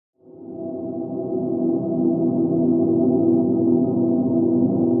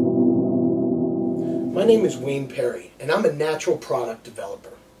My name is Wayne Perry, and I'm a natural product developer.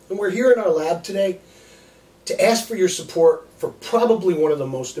 And we're here in our lab today to ask for your support for probably one of the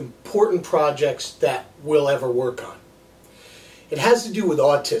most important projects that we'll ever work on. It has to do with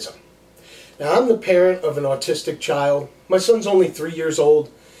autism. Now, I'm the parent of an autistic child. My son's only 3 years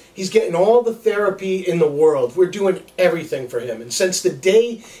old. He's getting all the therapy in the world. We're doing everything for him. And since the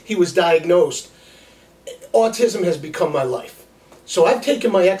day he was diagnosed, autism has become my life. So I've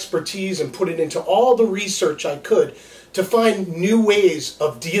taken my expertise and put it into all the research I could to find new ways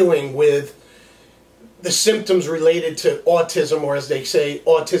of dealing with the symptoms related to autism, or as they say,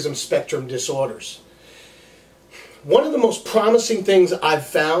 Autism Spectrum Disorders. One of the most promising things I've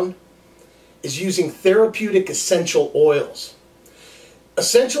found is using therapeutic essential oils.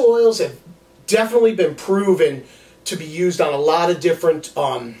 Essential oils have definitely been proven to be used on a lot of different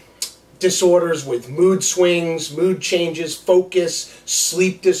disorders with mood swings, mood changes, focus,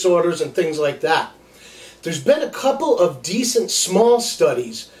 sleep disorders, and things like that. There's been a couple of decent small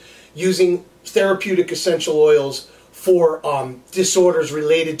studies using therapeutic essential oils for disorders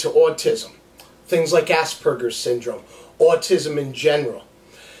related to autism. Things like Asperger's syndrome, autism in general.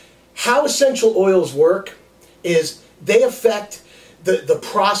 How essential oils work is they affect the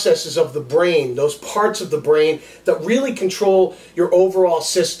processes of the brain, those parts of the brain that really control your overall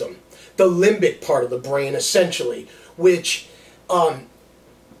system. The limbic part of the brain, essentially, which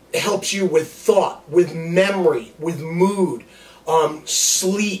helps you with thought, with memory, with mood,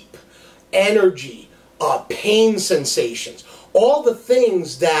 sleep, energy, pain sensations, all the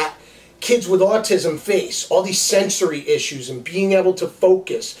things that kids with autism face, all these sensory issues and being able to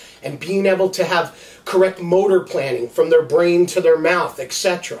focus and being able to have correct motor planning from their brain to their mouth,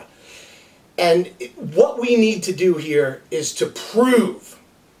 etc. And what we need to do here is to prove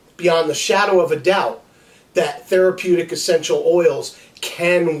beyond the shadow of a doubt that therapeutic essential oils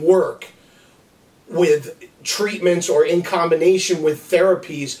can work with treatments or in combination with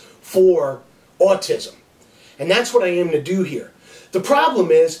therapies for autism. And that's what I aim to do here. The problem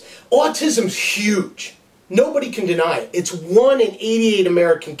is, autism's huge. Nobody can deny it. It's 1 in 88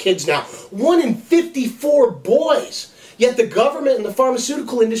 American kids now. 1 in 54 boys. Yet the government and the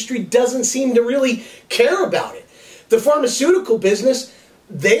pharmaceutical industry doesn't seem to really care about it. The pharmaceutical business,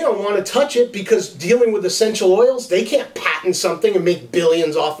 they don't want to touch it because dealing with essential oils, they can't patent something and make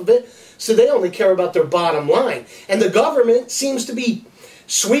billions off of it. So they only care about their bottom line. And the government seems to be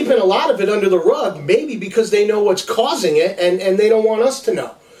sweeping a lot of it under the rug, maybe because they know what's causing it and they don't want us to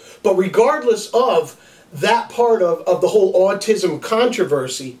know. But regardless of that part of the whole autism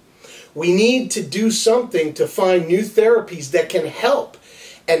controversy, we need to do something to find new therapies that can help.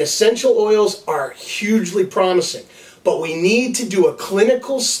 And essential oils are hugely promising. But we need to do a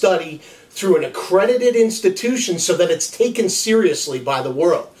clinical study through an accredited institution so that it's taken seriously by the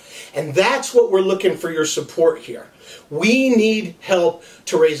world. And that's what we're looking for your support here. We need help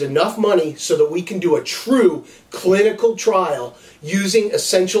to raise enough money so that we can do a true clinical trial using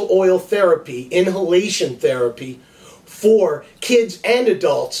essential oil therapy, inhalation therapy, for kids and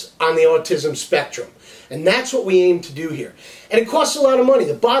adults on the autism spectrum. And that's what we aim to do here. And it costs a lot of money.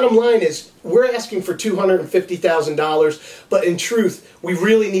 The bottom line is we're asking for $250,000, but in truth, we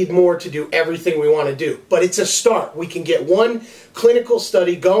really need more to do everything we want to do. But it's a start. We can get one clinical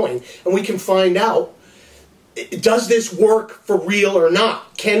study going, and we can find out, does this work for real or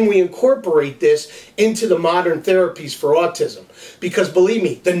not? Can we incorporate this into the modern therapies for autism? Because believe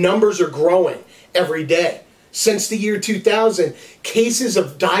me, the numbers are growing every day. Since the year 2000, cases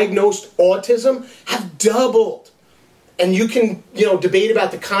of diagnosed autism have doubled. And you can, debate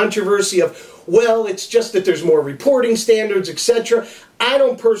about the controversy of, well, it's just that there's more reporting standards, etc. I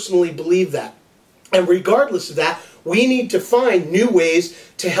don't personally believe that. And regardless of that, we need to find new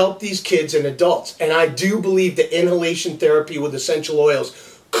ways to help these kids and adults. And I do believe that inhalation therapy with essential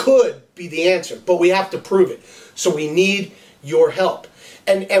oils could be the answer, but we have to prove it. So we need your help.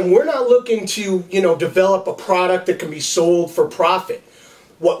 And we're not looking to, develop a product that can be sold for profit.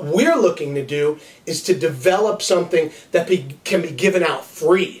 What we're looking to do is to develop something that can be given out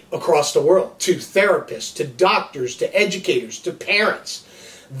free across the world to therapists, to doctors, to educators, to parents.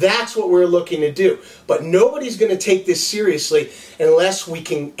 That's what we're looking to do. But nobody's going to take this seriously unless we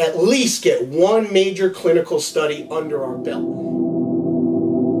can at least get one major clinical study under our belt.